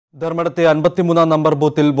ധർമ്മടത്തെ 53-ാം number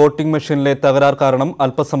ബൂത്തിൽ voting മെഷീനിലെ തകരാർ കാരണം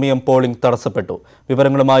അല്പസമയം പോളിംഗ് തടസ്സപ്പെട്ടു.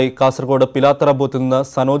 വിവരങ്ങളുമായി കാസർഗോഡ് പിലാത്തറ ബൂത്തിൽ നിന്ന്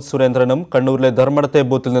സനോജ് സുരേന്ദ്രനും കണ്ണൂരിലെ ധർമ്മടത്തെ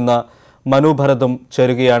ബൂത്തിൽ നിന്ന് മനു ഭരതും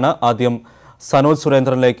ചേരുകയാണ്. ആദ്യം സനോജ്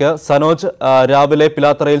സുരേന്ദ്രനിലേക്ക്. സനോജ്, രാവിലെ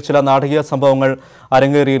പിലാത്തറയിൽ ചില നാടകീയ സംഭവങ്ങൾ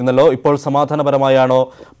അരങ്ങേറിയിരുന്നല്ലോ. ഇപ്പോൾ സമാധാനപരമായാണോ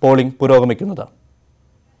പോളിംഗ് പുരോഗമിക്കുന്നത്?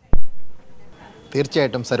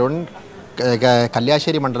 തീർച്ചയായിട്ടും സരുൺ,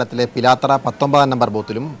 കല്യാശ്ശേരി മണ്ഡലത്തിലെ പിലാത്തറ 19-ാം നമ്പർ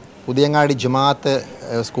ബൂത്തിലും പുതിയങ്ങാടി ജുമാഅത്ത്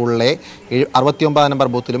സ്കൂളിലെ 69-ാം നമ്പർ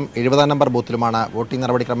ബൂത്തിലും 70-ാം നമ്പർ ബൂത്തിലുമാണ് വോട്ടിംഗ്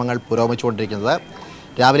നടപടിക്രമങ്ങൾ പുരോഗമിച്ചുകൊണ്ടിരിക്കുന്നത്.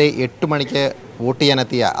 രാവിലെ 8 മണിക്ക് വോട്ട്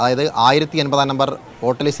ചെയ്യാനെത്തിയ, അതായത് 1080-ാം നമ്പർ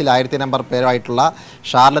വോട്ട് ലിസ്റ്റിൽ 1000 നമ്പർ പേരായിട്ടുള്ള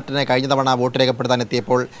ഷാർലറ്റിനെ കഴിഞ്ഞ തവണ വോട്ട് രേഖപ്പെടുത്താൻ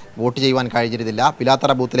എത്തിയപ്പോൾ വോട്ട് ചെയ്യുവാൻ കഴിഞ്ഞിരുന്നില്ല.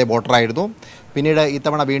 പിലാത്തറ ബൂത്തിലെ വോട്ടറായിരുന്നു. പിന്നീട്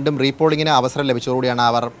ഇത്തവണ വീണ്ടും റീപോളിങ്ങിന് അവസരം ലഭിച്ചതോടുകൂടിയാണ്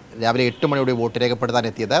അവർ രാവിലെ 8 മണിയോടെ വോട്ട് രേഖപ്പെടുത്താൻ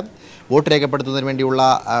എത്തിയത്. വോട്ട് രേഖപ്പെടുത്തുന്നതിന് വേണ്ടിയുള്ള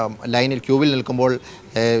ലൈനിൽ ക്യൂവിൽ നിൽക്കുമ്പോൾ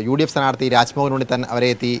UDF സ്ഥാനാർത്ഥി രാജ്മോഹൻ ഉണ്ണിത്താൻ അവരെ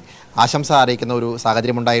എത്തി ആശംസ അറിയിക്കുന്ന ഒരു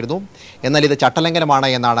സാഹചര്യമുണ്ടായിരുന്നു. എന്നാൽ ഇത് ചട്ടലംഘനമാണ്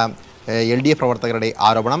എന്നാണ് LDF പ്രവർത്തകരുടെ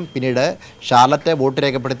ആരോപണം. പിന്നീട് ഷാർലറ്റ് വോട്ട്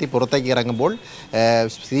രേഖപ്പെടുത്തി പുറത്തേക്ക് ഇറങ്ങുമ്പോൾ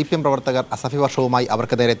CPM പ്രവർത്തകർ അസഭ്യ വർഷവുമായി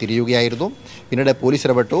അവർക്ക് നേരെ തിരിയുകയായിരുന്നു. പിന്നീട് പോലീസ്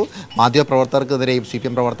ഇടപെട്ടു. മാധ്യമപ്രവർത്തകർക്കെതിരെയും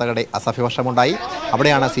CPM പ്രവർത്തകരുടെ അസഭ്യവർഷമുണ്ടായി.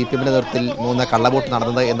 അവിടെയാണ് CPMന്റെ നേതൃത്വത്തിൽ 3 കള്ളവോട്ട്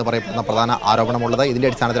നടന്നത് എന്ന് പറയപ്പെടുന്ന പ്രധാന ആരോപണമുള്ളത്. ഇതിൻ്റെ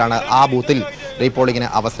അടിസ്ഥാനത്തിലാണ് ആ ബൂത്തിൽ റീപോളിങ്ങിന്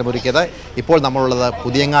അവസരമൊരുക്കിയത്. ഇപ്പോൾ നമ്മളുള്ളത്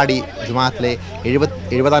പുതിയങ്ങാടി ജുമാഅത്തിലെ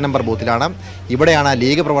 70-ാം നമ്പർ ബൂത്തിലാണ്. ഇവിടെയാണ്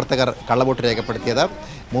ലീഗ് പ്രവർത്തകർ കള്ളവോട്ട് രേഖപ്പെടുത്തിയത്.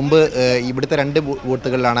 മുമ്പ് ഇവിടുത്തെ 2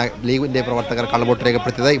 ബൂത്തുകളിലാണ് ലീഗിൻ്റെ പ്രവർത്തകർ കള്ളവോട്ട്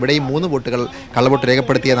രേഖപ്പെടുത്തിയത്. ഇവിടെയും 3 വോട്ടുകൾ കള്ളവോട്ട്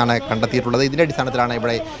രേഖപ്പെടുത്തിയെന്നാണ് കണ്ടെത്തിയിട്ടുള്ളത്. ഇതിൻ്റെ അടിസ്ഥാനത്തിലാണ്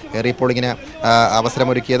ഇവിടെ റീപോളിങ്ങിന്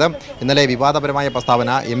അവസരമൊരുക്കിയത്. ഇന്നലെ വിവാദപരമായ പ്രസ്താവന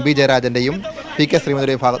MB ജയരാജൻ്റെയും PK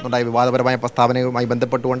ശ്രീമതിയുടെ ഭാഗത്തുണ്ടായ വിവാദപരമായ പ്രസ്താവനയുമായി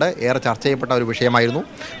ബന്ധപ്പെട്ടുകൊണ്ട് ഏറെ ചർച്ച ചെയ്യപ്പെട്ട ഒരു വിഷയമായിരുന്നു.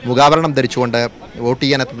 മുഖാവരണം ധരിച്ചുകൊണ്ട് വോട്ട്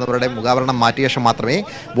ചെയ്യാനെത്തുന്നവരുടെ മുഖാവരണം മാറ്റിയ ശേഷം മാത്രമേ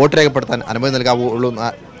വോട്ട് രേഖപ്പെടുത്താൻ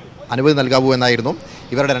അനുമതി നൽകാവൂ എന്നായിരുന്നു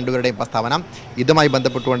ഇവരുടെ രണ്ടുപേരുടെയും പ്രസ്താവന. ഇതുമായി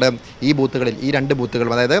ബന്ധപ്പെട്ടുകൊണ്ട് ഈ ബൂത്തുകളിൽ, ഈ 2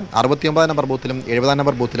 ബൂത്തുകളും, അതായത് 69-ാം നമ്പർ ബൂത്തിലും 70-ാം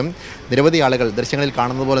നമ്പർ ബൂത്തിലും നിരവധി ആളുകൾ ദൃശ്യങ്ങളിൽ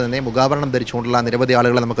കാണുന്നത് പോലെ തന്നെ മുഖാവരണം ധരിച്ചുകൊണ്ടുള്ള നിരവധി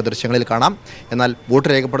ആളുകളെ നമുക്ക് ദൃശ്യങ്ങളിൽ കാണാം. എന്നാൽ വോട്ട്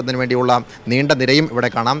രേഖപ്പെടുത്തുന്നതിന് വേണ്ടിയുള്ള നീണ്ട നിരയും ഇവിടെ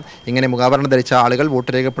കാണാം. ഇങ്ങനെ മുഖാവരണം ധരിച്ച ആളുകൾ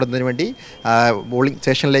വോട്ട് രേഖപ്പെടുത്തുന്നതിന് വേണ്ടി പോളിംഗ്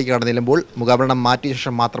സ്റ്റേഷനിലേക്ക് കടന്നില്ലുമ്പോൾ മുഖാവരണം മാറ്റിയ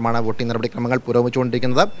ശേഷം മാത്രമാണ് വോട്ടിംഗ് നടപടിക്രമങ്ങൾ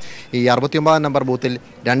പുരോഗമിച്ചുകൊണ്ടിരിക്കുന്നത്. ഈ 69-ാം നമ്പർ ബൂത്തിൽ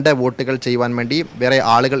 2 വോട്ടുകൾ ചെയ്യുവാൻ വേണ്ടി വേറെ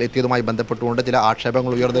ആളുകൾ എത്തിയതുമായി ബന്ധപ്പെട്ടുകൊണ്ട് ചില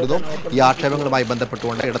ആക്ഷേപങ്ങൾ ഉയർന്നിരുന്നു. ഈ ആക്ഷേപങ്ങളുമായി ബന്ധപ്പെട്ടുകൊണ്ട്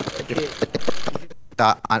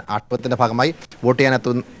ആക്ഷേപത്തിൻ്റെ ഭാഗമായി വോട്ട് ചെയ്യാൻ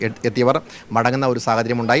എത്തിയവർ മടങ്ങുന്ന ഒരു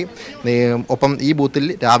സാഹചര്യമുണ്ടായി. ഒപ്പം ഈ ബൂത്തിൽ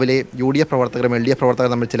രാവിലെ UDF പ്രവർത്തകരും LDF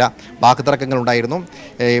പ്രവർത്തകരും തമ്മിൽ ചില വാക്കുതർക്കങ്ങളുണ്ടായിരുന്നു.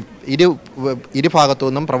 ഇരുഭാഗത്തു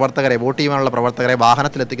നിന്നും പ്രവർത്തകരെ, വോട്ട് ചെയ്യുവാനുള്ള പ്രവർത്തകരെ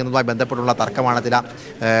വാഹനത്തിലെത്തിക്കുന്നതുമായി ബന്ധപ്പെട്ടുള്ള തർക്കമാണ് ചില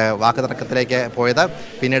വാക്കുതർക്കത്തിലേക്ക് പോയത്.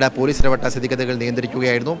 പിന്നീട് പോലീസ് ഇടപെട്ട സ്ഥിതിഗതികൾ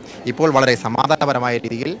നിയന്ത്രിക്കുകയായിരുന്നു. ഇപ്പോൾ വളരെ സമാധാനപരമായ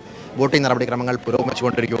രീതിയിൽ വോട്ടിംഗ് നടപടിക്രമങ്ങൾ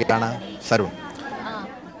പുരോഗമിച്ചുകൊണ്ടിരിക്കുകയാണ്. സരുൺ,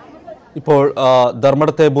 ഇപ്പോൾ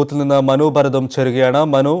ധർമ്മടത്തെ ബൂത്തിൽ നിന്ന് മനു ഭരതും ചേരുകയാണ്.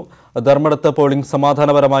 മനു, ധർമ്മടത്ത് പോളിംഗ്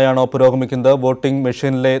സമാധാനപരമായാണോ പുരോഗമിക്കുന്നത്? വോട്ടിംഗ്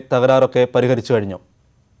മെഷീനിലെ തകരാറൊക്കെ പരിഹരിച്ചു കഴിഞ്ഞു?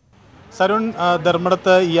 സരുൺ,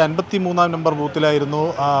 ധർമ്മടത്ത് ഈ 53-ാം നമ്പർ ബൂത്തിലായിരുന്നു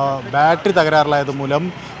ബാറ്ററി തകരാറിലായത് മൂലം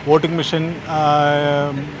വോട്ടിംഗ് മെഷീൻ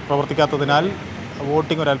പ്രവർത്തിക്കാത്തതിനാൽ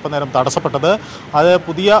വോട്ടിംഗ് ഒരല്പനേരം തടസ്സപ്പെട്ടത്. അത്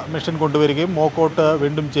പുതിയ മെഷീൻ കൊണ്ടുവരികയും മോക്കൗട്ട്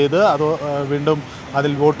വീണ്ടും ചെയ്ത് അത് വീണ്ടും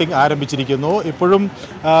അതിൽ വോട്ടിംഗ് ആരംഭിച്ചിരിക്കുന്നു. ഇപ്പോഴും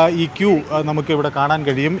ഈ ക്യൂ നമുക്ക് ഇവിടെ കാണാൻ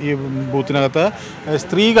കഴിയും. ഈ ബൂത്തിനകത്ത്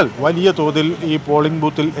സ്ത്രീകൾ വലിയ തോതിൽ ഈ പോളിംഗ്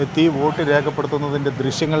ബൂത്തിൽ എത്തി വോട്ട് രേഖപ്പെടുത്തുന്നതിൻ്റെ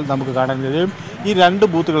ദൃശ്യങ്ങൾ നമുക്ക് കാണാൻ കഴിയും. ഈ 2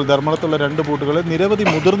 ബൂത്തുകൾ, ധർമ്മടത്തുള്ള 2 ബൂത്തുകൾ നിരവധി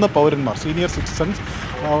മുതിർന്ന പൗരന്മാർ, സീനിയർ സിറ്റിസൺസ്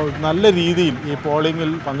നല്ല രീതിയിൽ ഈ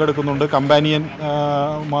പോളിംഗിൽ പങ്കെടുക്കുന്നുണ്ട്. കമ്പാനിയൻ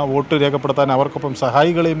വോട്ട് രേഖപ്പെടുത്താൻ അവർക്കൊപ്പം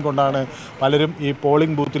സഹായികളെയും കൊണ്ടാണ് പലരും ഈ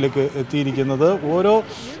പോളിംഗ് ബൂത്തിലേക്ക് എത്തിയിരിക്കുന്നത്. ഓരോ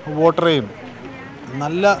വോട്ടറെയും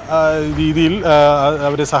നല്ല രീതിയിൽ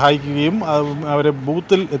അവരെ സഹായിക്കുകയും അവരെ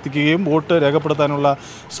ബൂത്തിൽ എത്തിക്കുകയും വോട്ട് രേഖപ്പെടുത്താനുള്ള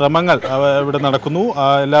ശ്രമങ്ങൾ ഇവിടെ നടക്കുന്നു.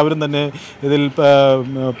 എല്ലാവരും തന്നെ ഇതിൽ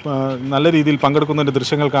നല്ല രീതിയിൽ പങ്കെടുക്കുന്നതിൻ്റെ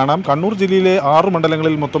ദൃശ്യങ്ങൾ കാണാം. കണ്ണൂർ ജില്ലയിലെ 6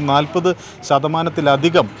 മണ്ഡലങ്ങളിൽ മൊത്തം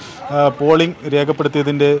 40% പോളിംഗ്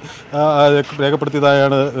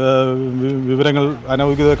രേഖപ്പെടുത്തിയതായാണ് വിവരങ്ങൾ,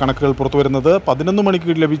 അനൗദ്യോഗിക കണക്കുകൾ പുറത്തുവരുന്നത്. 11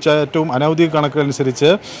 മണിക്ക് ലഭിച്ച ഏറ്റവും അനൗദ്യോഗിക കണക്കുകൾ അനുസരിച്ച്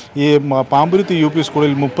ഈ പാമ്പുരുത്തി UP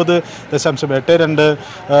സ്കൂളിൽ 30.82%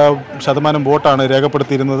 വോട്ടാണ്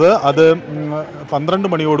രേഖപ്പെടുത്തിയിരുന്നത്. അത് 12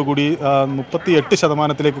 മണിയോടുകൂടി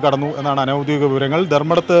 38% കടന്നു എന്നാണ് അനൗദ്യോഗിക വിവരങ്ങൾ.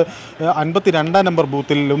 ധർമ്മടത്ത് 52-ാം നമ്പർ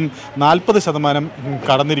ബൂത്തിലും 40%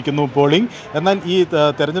 കടന്നിരിക്കുന്നു പോളിംഗ്. എന്നാൽ ഈ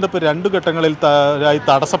തെരഞ്ഞെടുപ്പ് 2 ഘട്ടങ്ങളിൽ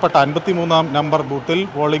തടസ്സപ്പെട്ട 53-ാം നമ്പർ ബൂത്തിൽ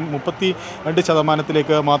പോളിംഗ്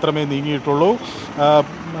 32% മാത്രമേ നീങ്ങിയിട്ടുള്ളൂ.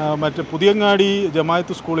 മറ്റ് പുതിയങ്ങാടി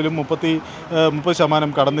ജമായത്ത് സ്കൂളിലും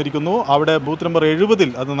 30% കടന്നിരിക്കുന്നു. അവിടെ ബൂത്ത് നമ്പർ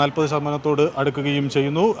 70-ൽ അത് 40% അടുക്കുകയും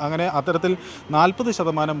ചെയ്യുന്നു. അങ്ങനെ അത്തരത്തിൽ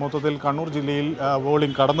 40% മൊത്തത്തിൽ കണ്ണൂർ ജില്ലയിൽ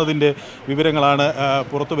പോളിംഗ് കടന്നതിൻ്റെ വിവരങ്ങളാണ്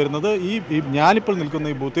പുറത്തു വരുന്നത്. ഞാനിപ്പോൾ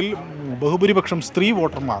നിൽക്കുന്ന ഈ ബൂത്തിൽ ബഹുഭൂരിപക്ഷം സ്ത്രീ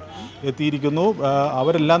വോട്ടർമാർ എത്തിയിരിക്കുന്നു.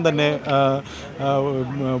 അവരെല്ലാം തന്നെ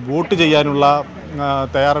വോട്ട് ചെയ്യാനുള്ള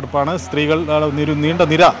തയ്യാറെടുപ്പാണ്. സ്ത്രീകൾ നീണ്ട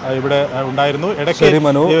നിര ഇവിടെ ഉണ്ടായിരുന്നു. ഇടയ്ക്ക്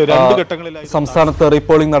 2 ഘട്ടങ്ങളിലായി സംസ്ഥാനത്ത്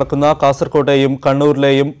റീപോളിംഗ് നടക്കുന്ന കാസർകോട്ടെയും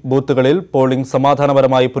കണ്ണൂരിലെയും ബൂത്തുകളിൽ പോളിംഗ്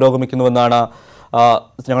സമാധാനപരമായി പുരോഗമിക്കുന്നുവെന്നാണ്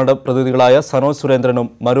ഞങ്ങളുടെ പ്രതിനിധികളായ സനോജ് സുരേന്ദ്രനും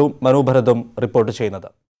മനു ഭരതും റിപ്പോർട്ട് ചെയ്യുന്നത്.